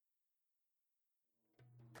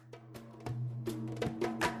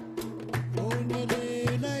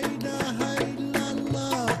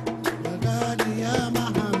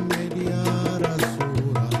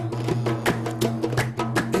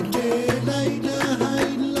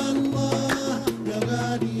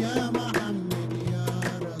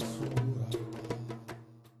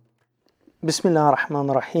بسم الله الرحمن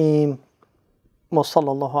الرحيم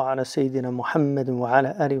وصلى الله على سيدنا محمد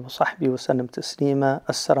وعلى آله وصحبه وسلم تسليما.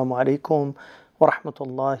 Assalamu alaikum wa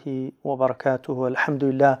rahmatullahi wa barakatuhu.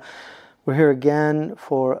 Alhamdulillah. We're here again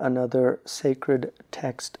for another sacred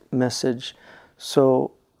text message.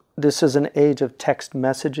 So this is an age of text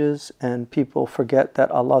messages, and people forget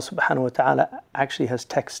that Allah subhanahu wa ta'ala actually has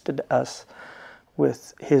texted us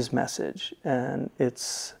with His message, and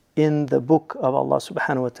it's in the book of Allah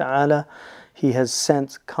subhanahu wa ta'ala. He has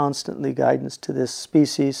sent constantly guidance to this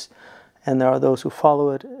species, and there are those who follow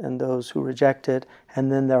it and those who reject it,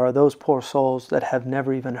 and then there are those poor souls that have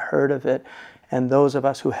never even heard of it, and those of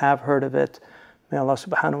us who have heard of it, may Allah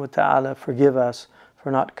subhanahu wa ta'ala forgive us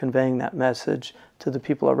for not conveying that message to the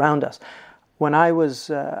people around us. When I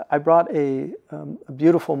brought a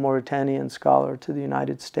beautiful Mauritanian scholar to the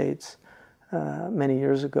United States many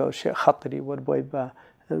years ago, Sheikh Khatri Wadbwayba,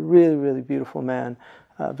 a really, really beautiful man,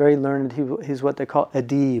 very learned. He's what they call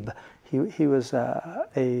adib. He was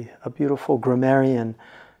a beautiful grammarian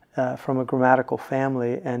from a grammatical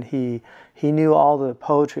family, and he knew all the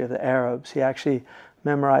poetry of the Arabs. He actually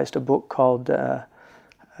memorized a book called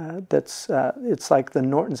it's like the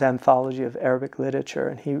Norton's Anthology of Arabic Literature,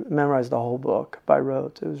 and he memorized the whole book by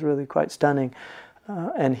rote. It was really quite stunning,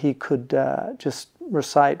 and he could just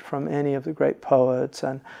recite from any of the great poets.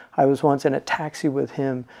 And I was once in a taxi with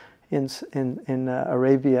him in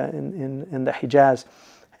Arabia, in the Hijaz,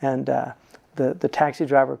 and the taxi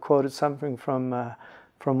driver quoted something from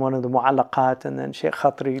one of the mu'allaqat, and then Sheikh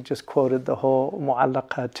Khatri just quoted the whole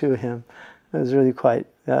mu'allaqat to him. It was really quite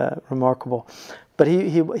remarkable. But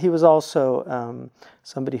he was also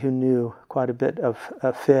somebody who knew quite a bit of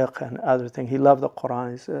fiqh and other things. He loved the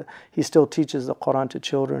Quran. He still teaches the Quran to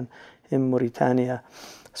children in Mauritania.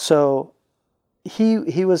 So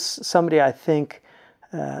he was somebody, I think,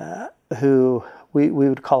 who we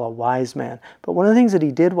would call a wise man. But one of the things that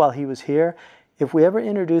he did while he was here, if we ever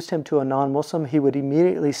introduced him to a non-Muslim, he would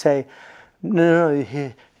immediately say, no,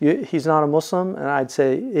 he's not a Muslim. And I'd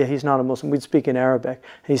say, yeah, he's not a Muslim. We'd speak in Arabic.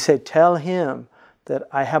 And he'd say, tell him that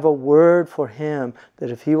I have a word for him,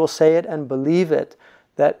 that if he will say it and believe it,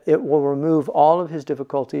 that it will remove all of his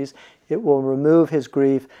difficulties, it will remove his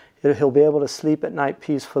grief, he'll be able to sleep at night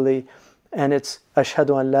peacefully. And it's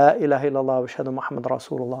Ashhadu an la ilaha illallah wa ashhadu Muhammad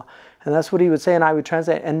Rasulullah. And that's what he would say, and I would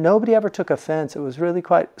translate. And nobody ever took offense. It was really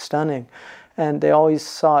quite stunning. And they always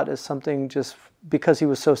saw it as something just because he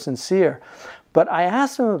was so sincere. But I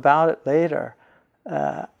asked him about it later.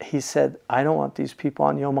 He said, I don't want these people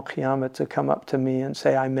on Yom Qiyamah to come up to me and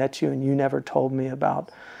say, I met you and you never told me about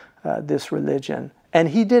this religion. And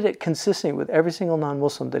he did it consistently with every single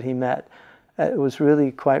non-Muslim that he met. It was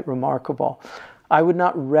really quite remarkable. I would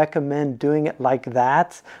not recommend doing it like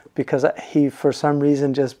that, because he, for some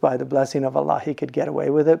reason, just by the blessing of Allah, he could get away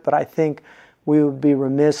with it. But I think we would be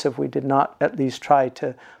remiss if we did not at least try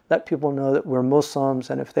to let people know that we're Muslims,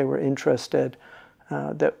 and if they were interested,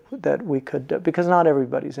 that we could, because not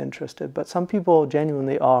everybody's interested, but some people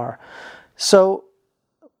genuinely are. So,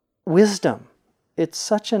 wisdom, it's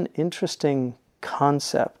such an interesting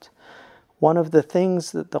concept. One of the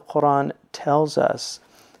things that the Quran tells us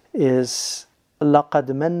is, لَقَدْ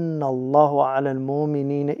مَنَّ اللَّهُ عَلَى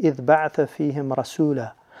الْمُؤْمِنِينَ إِذْ بَعْثَ فِيهِمْ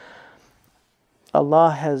رَسُولًا. Allah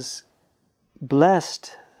has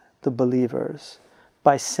blessed the believers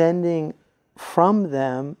by sending from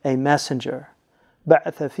them a messenger.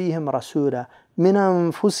 بَعْثَ فِيهِمْ رَسُولًا مِنْ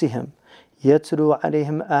أَنفُسِهِمْ يَتْلُو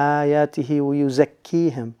عَلَيْهِمْ آيَاتِهِ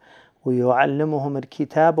وَيُزَكِّيهِمْ وَيُعَلِّمُهُمُ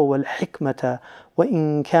الْكِتَابَ وَالْحِكْمَةَ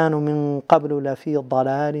وَإِنْ كَانُوا مِنْ قَبْلُ لَفِي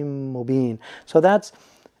ضَلَالٍ مُبِينٍ. So that's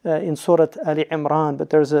in Surah Ali Imran, but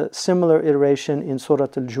there's a similar iteration in Surah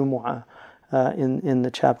Al-Jumu'ah, in the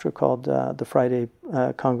chapter called the Friday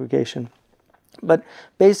Congregation. But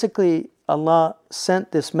basically, Allah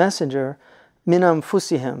sent this messenger, min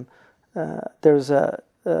anfusihim. There's a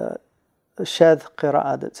shadh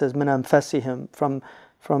qira'ah that says min anfusihim,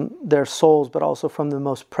 from their souls, but also from the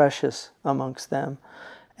most precious amongst them.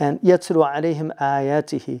 And yatlu alayhim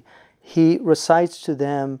ayatihi. He recites to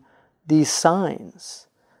them these signs.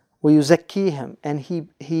 وَيُزَكِّيهِمْ, and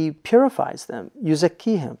he purifies them.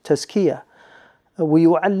 يُزَكِّيهِمْ, tazkiyah.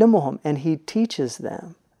 وَيُعَلِّمُهُمْ, and he teaches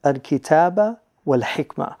them. الْكِتَابَ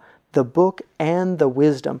وَالْحِكْمَةِ, the book and the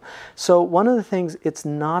wisdom. So one of the things, it's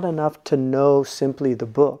not enough to know simply the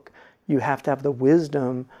book. You have to have the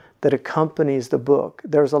wisdom that accompanies the book.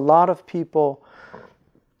 There's a lot of people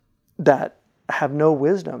that have no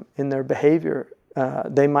wisdom in their behavior.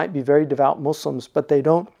 They might be very devout Muslims, but they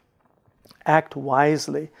don't act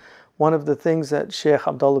wisely. One of the things that Sheikh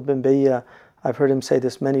Abdullah bin Bayya, I've heard him say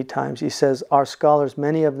this many times, he says, our scholars,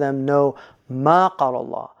 many of them know ma qala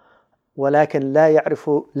Allah, وَلَكِنْ لَا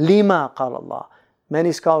يَعْرِفُ لِمَا قَالَ اللَّهُ.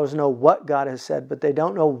 Many scholars know what God has said, but they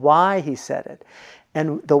don't know why He said it.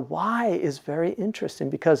 And the why is very interesting,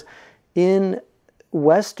 because in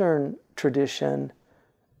Western tradition,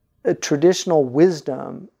 traditional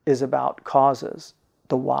wisdom is about causes,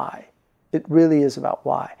 the why. It really is about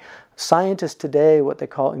why. Scientists today, what they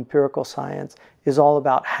call empirical science, is all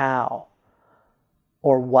about how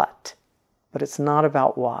or what, but it's not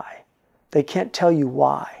about why. They can't tell you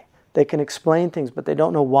why. They can explain things, but they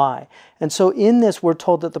don't know why. And so in this, we're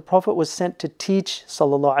told that the Prophet was sent to teach,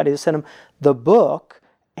 sallallahu alaihi wasallam, the book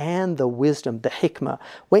and the wisdom, the hikmah.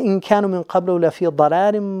 وَإِن كَانُوا مِن قَبْلُ لَفِي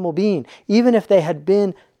ضَلَالٍ مُبِينٍ. Even if they had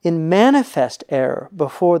been in manifest error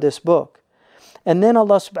before this book. And then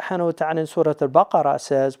Allah subhanahu wa ta'ala in Surah Al-Baqarah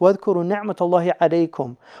says, وَاذْكُرُوا نِعْمَةَ اللَّهِ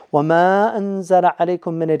عَلَيْكُمْ وَمَا أَنزَلَ عَلَيْكُمْ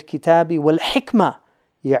مِنَ الْكِتَابِ وَالْحِكْمَةِ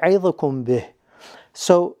يَعِظُكُمْ بِهِ.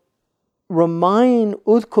 So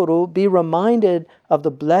udhkuru, be reminded of the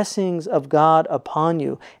blessings of God upon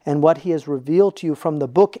you and what He has revealed to you from the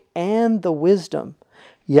book and the wisdom.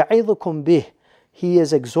 يَعِظُكُمْ بِهِ. He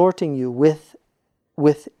is exhorting you with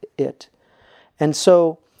it. And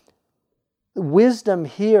so wisdom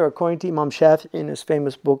here, according to Imam Shafi'i in his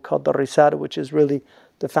famous book called the Risala, which is really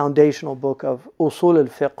the foundational book of Usul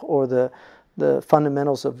al-Fiqh, or the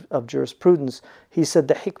fundamentals of jurisprudence, he said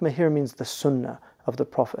the hikmah here means the sunnah of the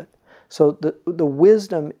Prophet. So the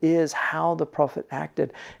wisdom is how the Prophet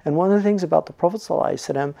acted. And one of the things about the Prophet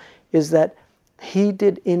ﷺ is that he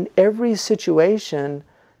did, in every situation,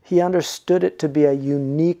 he understood it to be a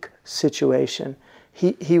unique situation.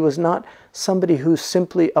 He was not somebody who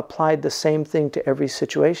simply applied the same thing to every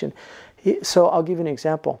situation. So I'll give you an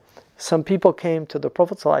example. Some people came to the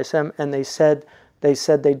Prophet ﷺ and they said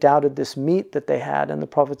they doubted this meat that they had, and the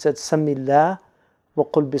Prophet said, Samillah wa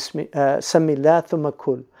qul Samillah thumma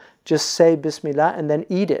kul. Just say Bismillah and then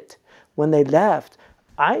eat it. When they left,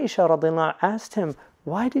 Aisha radiallahu anha asked him,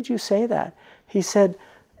 why did you say that? He said,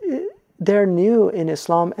 they're new in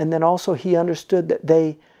Islam, and then also he understood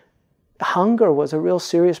that hunger was a real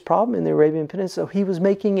serious problem in the Arabian Peninsula. So he was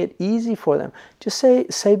making it easy for them. Just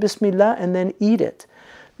say Bismillah and then eat it,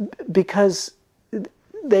 because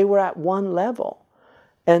they were at one level.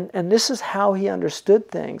 And this is how he understood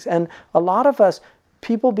things. And a lot of us,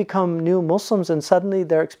 people become new Muslims and suddenly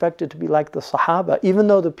they're expected to be like the Sahaba, even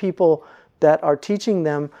though the people that are teaching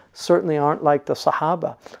them certainly aren't like the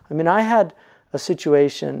Sahaba. I mean, I had a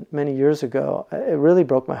situation many years ago, it really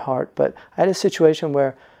broke my heart, but I had a situation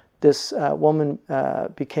where this woman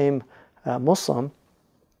became Muslim,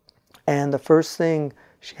 and the first thing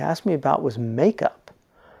she asked me about was makeup.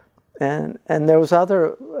 And there was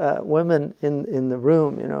other women in the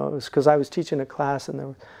room, it was because I was teaching a class,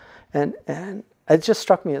 and it just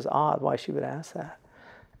struck me as odd why she would ask that.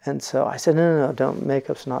 And so I said, no, don't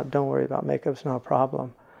worry about makeup, it's not a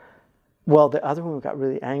problem. Well, the other woman got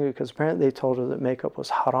really angry because apparently they told her that makeup was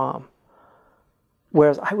haram.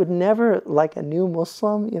 Whereas I would never, like a new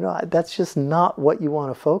Muslim, that's just not what you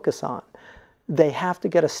want to focus on. They have to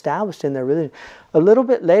get established in their religion. A little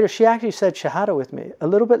bit later, she actually said Shahada with me. A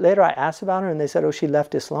little bit later, I asked about her and they said, she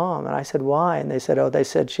left Islam. And I said, why? And they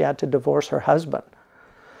said she had to divorce her husband.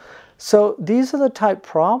 So these are the type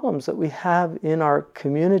problems that we have in our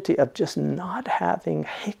community of just not having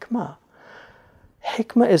hikmah.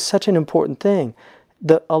 Hikmah is such an important thing.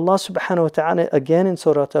 Allah subhanahu wa ta'ala again in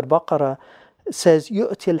Surah Al-Baqarah says,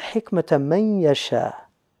 يُؤْتِ الْحِكْمَةَ مَنْ يَشَاءُ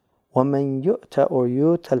وَمَنْ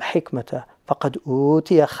يُؤْتَ الْحِكْمَةَ فَقَدْ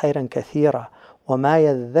أُوتِيَ خَيْرًا كَثِيرًا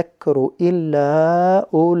وَمَا يَذَّكَّرُ إِلَّا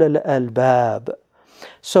أُولَو الْأَلْبَابِ.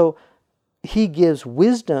 So He gives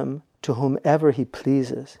wisdom to whomever He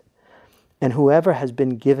pleases. And whoever has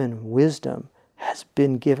been given wisdom has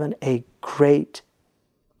been given a great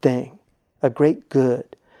thing, a great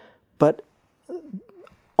good. But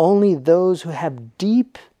only those who have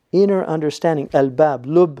deep inner understanding, albab,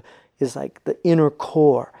 lub is like the inner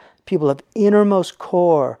core. People of innermost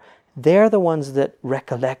core, they're the ones that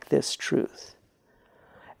recollect this truth.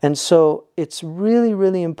 And so it's really,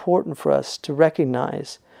 really important for us to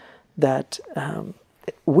recognize that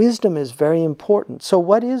wisdom is very important. So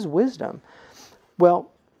what is wisdom?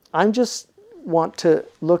 Well, I just want to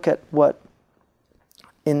look at what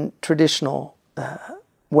in traditional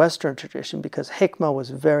Western tradition, because hikmah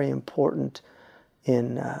was very important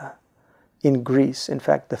in Greece. In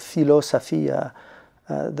fact, the philosophia,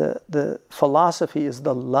 the philosophy is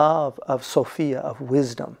the love of Sophia, of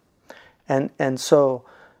wisdom. And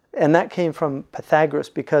that came from Pythagoras,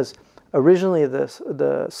 because originally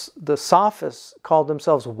the sophists called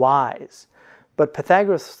themselves wise. But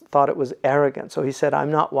Pythagoras thought it was arrogant. So he said, I'm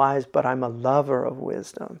not wise, but I'm a lover of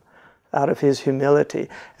wisdom. out of his humility.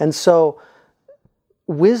 And so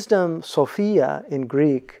wisdom, Sophia in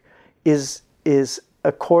Greek, is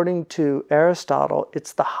according to Aristotle,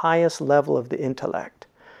 it's the highest level of the intellect.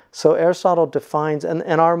 So Aristotle defines, and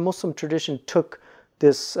our Muslim tradition took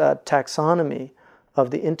this taxonomy of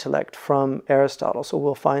the intellect from Aristotle. So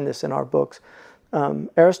we'll find this in our books.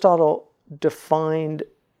 Aristotle defined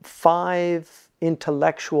 5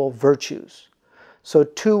 intellectual virtues. So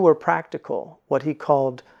 2 were practical, what he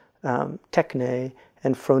called techne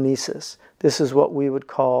and phronesis. This is what we would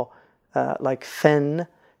call like fen,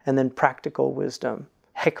 and then practical wisdom,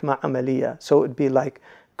 hikmah amaliya. So it would be like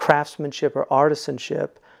craftsmanship or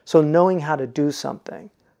artisanship. So knowing how to do something,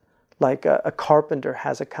 like a carpenter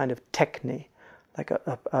has a kind of techne, like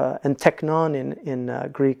and teknon in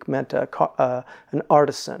Greek meant an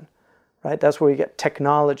artisan, right? That's where you get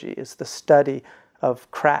technology, is the study of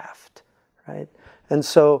craft, right? And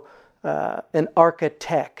so an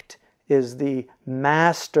architect is the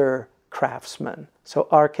master craftsman. So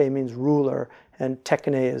arche means ruler, and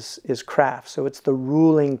tekne is craft. So it's the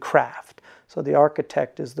ruling craft. So the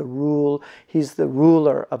architect is he's the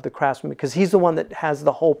ruler of the craftsman, because he's the one that has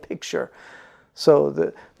the whole picture. So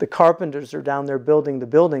the carpenters are down there building the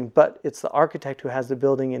building, but it's the architect who has the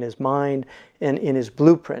building in his mind and in his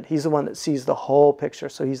blueprint. He's the one that sees the whole picture,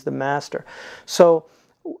 so he's the master. So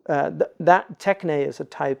that techne is a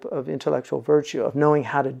type of intellectual virtue, of knowing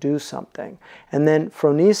how to do something. And then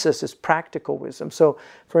phronesis is practical wisdom. So,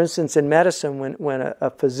 for instance, in medicine, when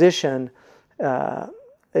a physician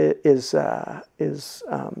is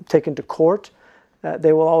taken to court,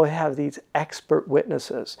 they will always have these expert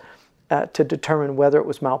witnesses to determine whether it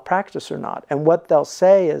was malpractice or not. And what they'll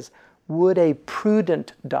say is, would a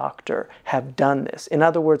prudent doctor have done this? In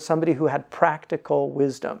other words, somebody who had practical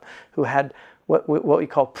wisdom, who had what we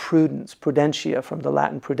call prudence, prudentia, from the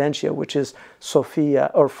Latin prudentia, which is Sophia,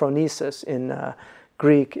 or phronesis in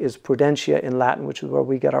Greek is prudentia in Latin, which is where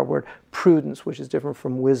we get our word prudence, which is different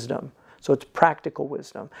from wisdom. So it's practical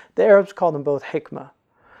wisdom. The Arabs call them both hikmah.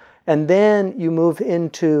 And then you move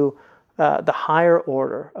into the higher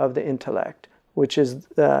order of the intellect, which is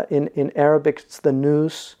in Arabic it's the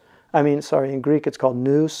nous. In Greek it's called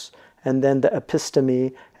nous, and then the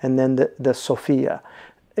episteme, and then the Sophia.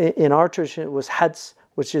 In our tradition, it was hads,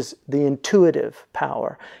 which is the intuitive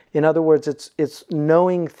power. In other words, it's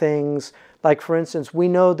knowing things. Like, for instance, we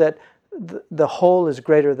know that the whole is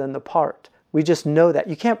greater than the part. We just know that.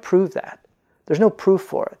 You can't prove that. There's no proof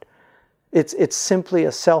for it. It's simply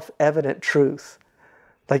a self-evident truth.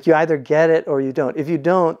 Like, you either get it or you don't. If you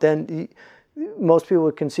don't, then most people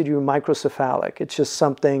would consider you microcephalic. It's just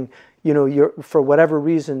something, for whatever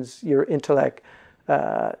reasons, your intellect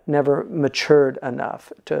never matured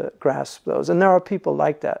enough to grasp those. And there are people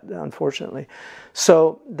like that, unfortunately.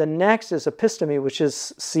 So the next is episteme, which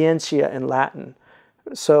is scientia in Latin.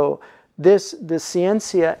 So the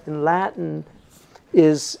scientia in Latin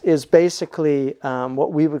is basically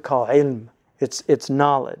what we would call ilm. It's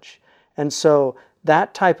knowledge. And so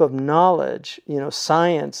that type of knowledge,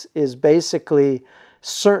 science, is basically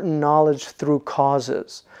certain knowledge through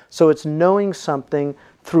causes. So it's knowing something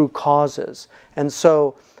through causes. And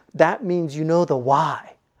so that means you know the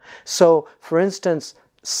why. So, for instance,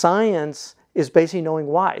 science is basically knowing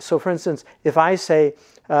why. So, for instance, if I say,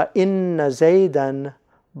 Inna Zaydan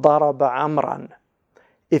daraba Amran,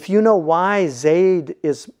 if you know why Zayd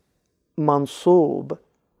is mansoob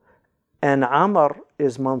and Amr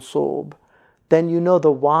is mansoob, then you know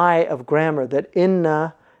the why of grammar, that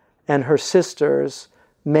Inna and her sisters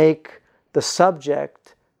make the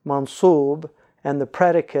subject mansoob and the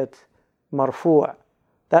predicate marfu'a.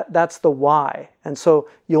 That's the why. And so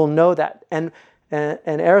you'll know that. And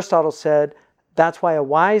Aristotle said that's why a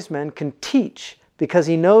wise man can teach, because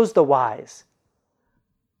he knows the whys.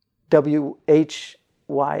 W-H-Y-S.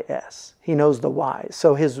 He knows the whys.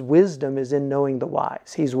 So his wisdom is in knowing the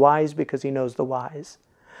whys. He's wise because he knows the whys.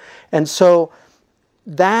 And so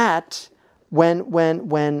that, when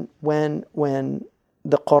the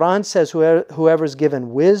Quran says whoever's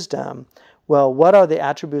given wisdom, well, what are the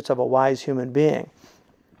attributes of a wise human being?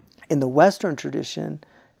 In the Western tradition,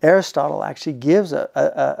 Aristotle actually gives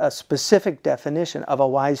a specific definition of a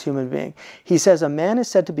wise human being. He says, a man is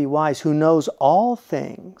said to be wise who knows all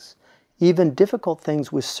things, even difficult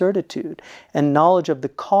things, with certitude and knowledge of the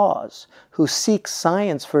cause, who seeks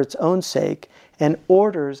science for its own sake and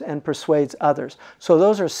orders and persuades others. So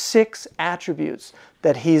those are 6 attributes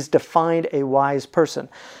that he's defined a wise person.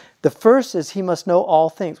 The first is he must know all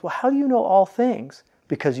things. Well, how do you know all things?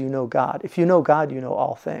 Because you know God. If you know God, you know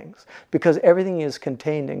all things, because everything is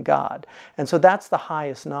contained in God. And so that's the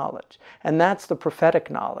highest knowledge. And that's the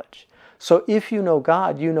prophetic knowledge. So if you know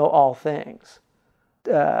God, you know all things.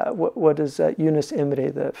 What is Yunus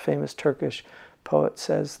Emre, the famous Turkish poet,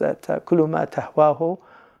 says that كُلُّ مَا تَهْوَاهُ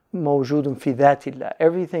مَوْجُودٌ فِي ذَاتِ اللَّهِ.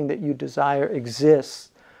 Everything that you desire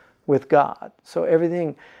exists with God. So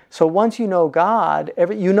everything. So once you know God,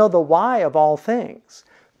 you know the why of all things,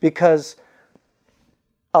 because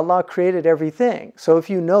Allah created everything. So if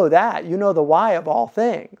you know that, you know the why of all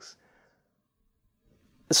things.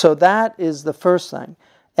 So that is the first thing.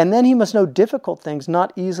 And then he must know difficult things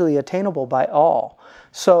not easily attainable by all.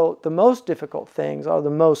 So the most difficult things are the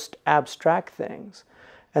most abstract things.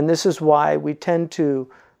 And this is why we tend to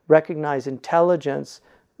recognize intelligence.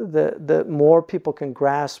 The more people can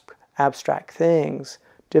grasp abstract things,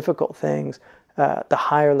 difficult things, the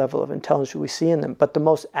higher level of intelligence we see in them. But the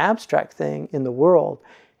most abstract thing in the world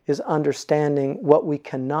is understanding what we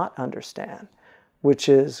cannot understand, which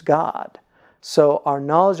is God. So our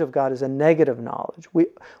knowledge of God is a negative knowledge.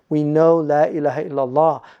 We know La ilaha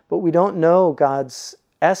illallah, but we don't know God's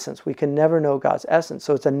essence. We can never know God's essence.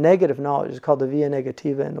 So it's a negative knowledge. It's called the via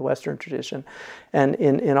negativa in the Western tradition. And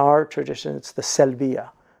in our tradition, it's the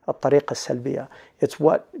salbiya, al-tariqa salbiya. It's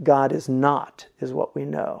what God is not, is what we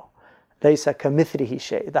know. Laysa kamithlihi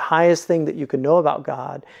shay. The highest thing that you can know about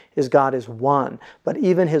God is one. But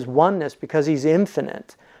even his oneness, because he's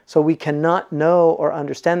infinite, so we cannot know or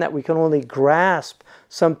understand that. We can only grasp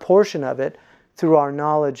some portion of it through our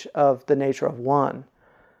knowledge of the nature of one.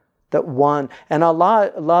 That one. And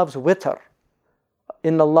Allah loves witr.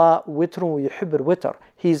 Inna Allah witrun wa yuhibbul witr.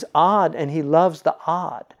 He's odd and he loves the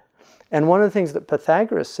odd. And one of the things that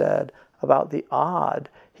Pythagoras said about the odd,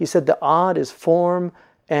 he said the odd is form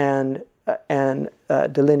and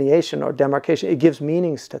delineation or demarcation. It gives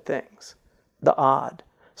meanings to things, the odd.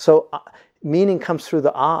 So meaning comes through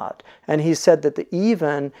the odd. And he said that the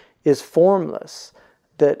even is formless,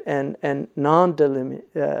 that and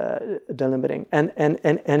non-delimiting.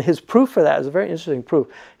 And his proof for that is a very interesting proof.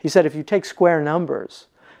 He said if you take square numbers,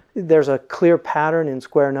 there's a clear pattern in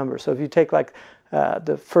square numbers. So if you take like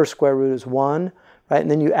the first square root is 1, right? And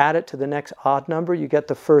then you add it to the next odd number, you get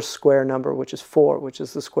the first square number, which is 4, which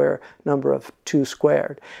is the square number of 2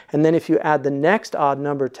 squared. And then if you add the next odd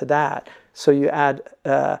number to that, so you add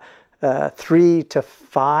 3 to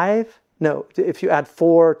 5, no, if you add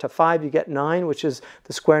 4 to 5, you get 9, which is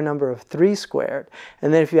the square number of 3 squared.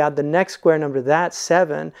 And then if you add the next square number to that,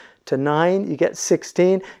 7 to 9, you get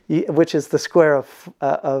 16, which is the square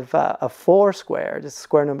of 4 squared. It's the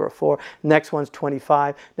square number of 4. Next one's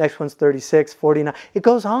 25. Next one's 36, 49. It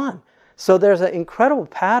goes on. So there's an incredible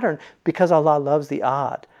pattern because Allah loves the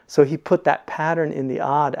odd. So he put that pattern in the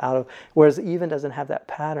odd whereas the even doesn't have that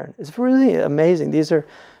pattern. It's really amazing. These are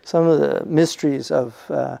some of the mysteries of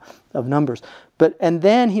numbers. And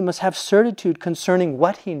then he must have certitude concerning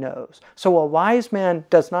what he knows. So a wise man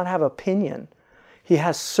does not have opinion. He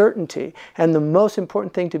has certainty. And the most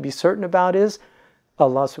important thing to be certain about is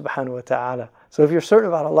Allah subhanahu wa ta'ala. So if you're certain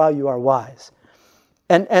about Allah, you are wise.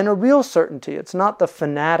 And a real certainty. It's not the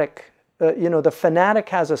fanatic. The fanatic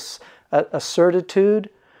has a certitude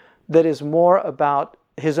that is more about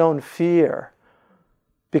his own fear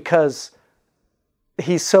because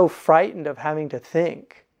he's so frightened of having to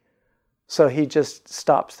think. So he just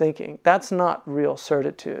stops thinking. That's not real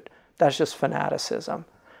certitude. That's just fanaticism.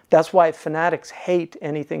 That's why fanatics hate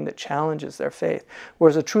anything that challenges their faith.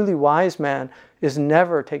 Whereas a truly wise man is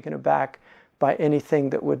never taken aback by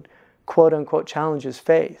anything that would quote unquote challenge his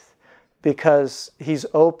faith because he's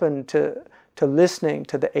open to listening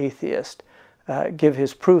to the atheist give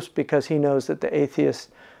his proofs because he knows that the atheist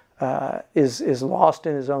is lost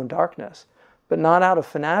in his own darkness, but not out of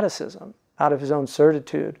fanaticism, out of his own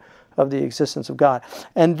certitude of the existence of God.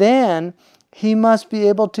 And then he must be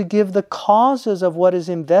able to give the causes of what is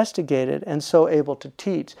investigated and so able to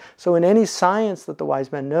teach. So in any science that the wise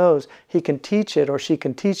man knows, he can teach it or she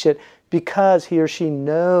can teach it because he or she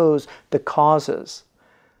knows the causes.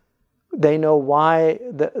 They know why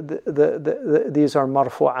these are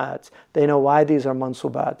marfu'at. They know why these are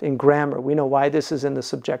mansubat. In grammar, we know why this is in the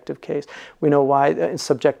subjective case. We know why in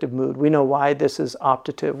subjective mood. We know why this is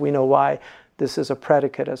optative. We know why this is a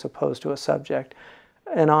predicate as opposed to a subject.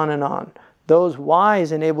 And on and on. Those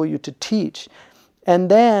whys enable you to teach.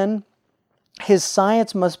 And then his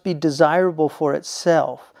science must be desirable for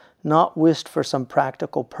itself, not wished for some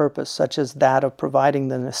practical purpose, such as that of providing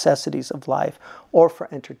the necessities of life or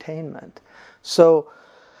for entertainment. So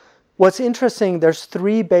what's interesting, there's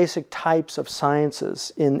 3 basic types of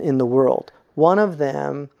sciences in the world. One of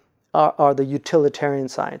them are the utilitarian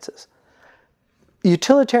sciences.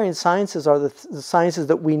 Utilitarian sciences are the sciences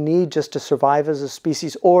that we need just to survive as a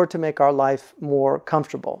species or to make our life more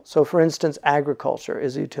comfortable. So for instance, agriculture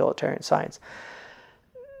is a utilitarian science.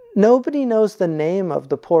 Nobody knows the name of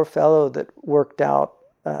the poor fellow that worked out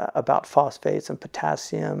about phosphates and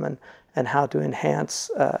potassium and how to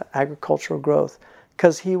enhance agricultural growth,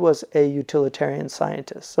 because he was a utilitarian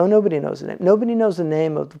scientist. So nobody knows the name. Nobody knows the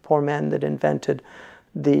name of the poor man that invented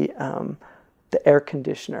the air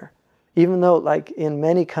conditioner. Even though, like in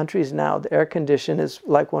many countries now, the air conditioner is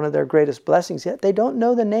like one of their greatest blessings, yet they don't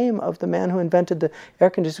know the name of the man who invented the air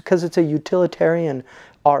conditioner because it's a utilitarian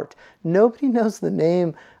art. Nobody knows the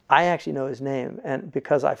name. I actually know his name, and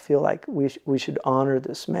because I feel like we should honor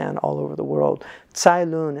this man all over the world. Tsai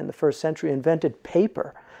Lun in the 1st century invented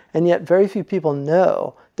paper, and yet very few people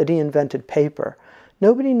know that he invented paper.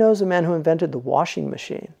 Nobody knows the man who invented the washing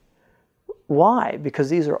machine. Why? Because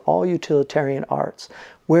these are all utilitarian arts.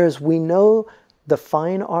 Whereas we know the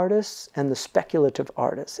fine artists and the speculative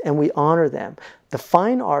artists, and we honor them. The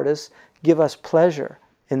fine artists give us pleasure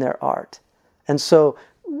in their art. And so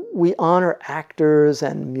we honor actors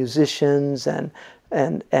and musicians and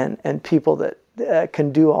people that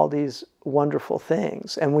can do all these wonderful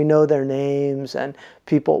things. And we know their names and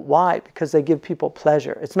people. Why? Because they give people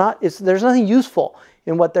pleasure. There's nothing useful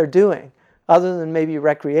in what they're doing other than maybe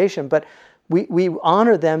recreation, but we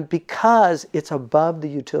honor them because it's above the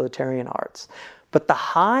utilitarian arts. But the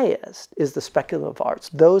highest is the speculative arts,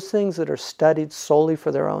 those things that are studied solely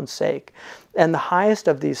for their own sake. And the highest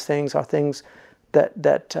of these things are things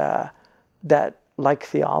that like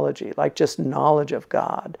theology, like just knowledge of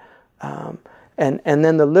God. And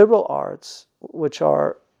then the liberal arts,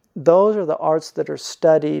 those are the arts that are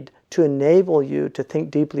studied to enable you to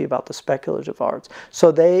think deeply about the speculative arts.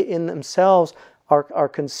 So they in themselves are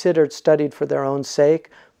considered studied for their own sake,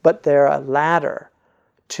 but they're a ladder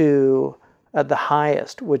to the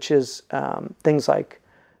highest, which is things like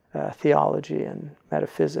theology and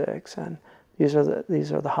metaphysics, and these are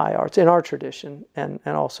the high arts in our tradition, and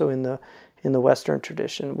also in the Western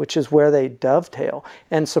tradition, which is where they dovetail.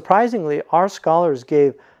 And surprisingly, our scholars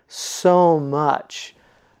gave so much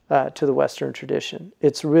to the Western tradition.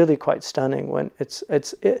 It's really quite stunning when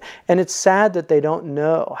and it's sad that they don't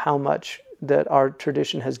know how much that our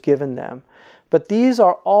tradition has given them. But these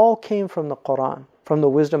all came from the Quran, from the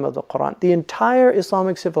wisdom of the Quran. The entire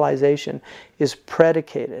Islamic civilization is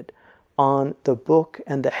predicated on the book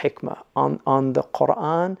and the hikmah, on the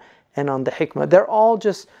Quran and on the hikmah. They're all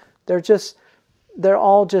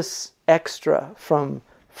just extra from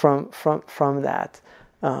that.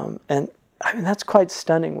 And I mean, that's quite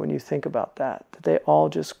stunning when you think about that they all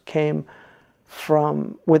just came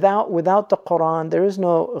from, without the Quran, there is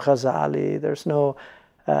no Ghazali, there's no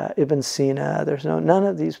Ibn Sina, none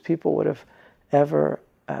of these people would have ever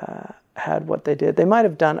had what they did. They might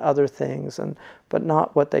have done other things, but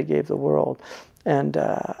not what they gave the world. And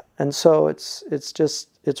so it's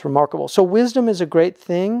remarkable. So wisdom is a great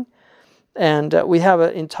thing, and we have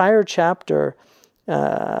an entire chapter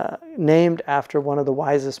named after one of the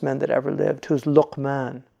wisest men that ever lived, who's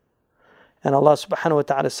Luqman. And Allah subhanahu wa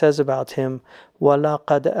ta'ala says about him,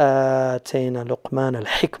 وَلَقَدْ آتَيْنَا لُقْمَانَ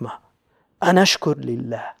الْحِكْمَةِ أَنَشْكُرْ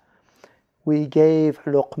لِلَّهِ. We gave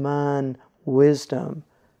Luqman wisdom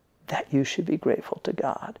that you should be grateful to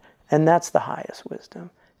God. And that's the highest wisdom,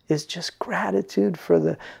 is just gratitude for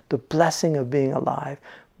the blessing of being alive.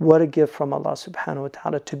 What a gift from Allah subhanahu wa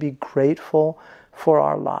ta'ala to be grateful for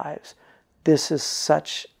our lives. This is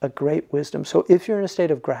such a great wisdom. So if you're in a state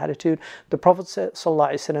of gratitude, the Prophet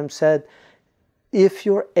ﷺ said, if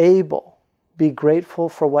you're able, be grateful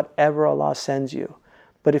for whatever Allah sends you.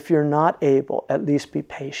 But if you're not able, at least be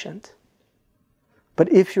patient.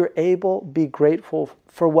 But if you're able, be grateful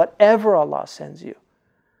for whatever Allah sends you.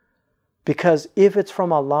 Because if it's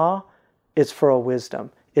from Allah, it's for a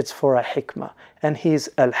wisdom. It's for a hikmah. And He's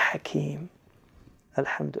Al-Hakim.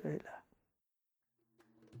 Alhamdulillah.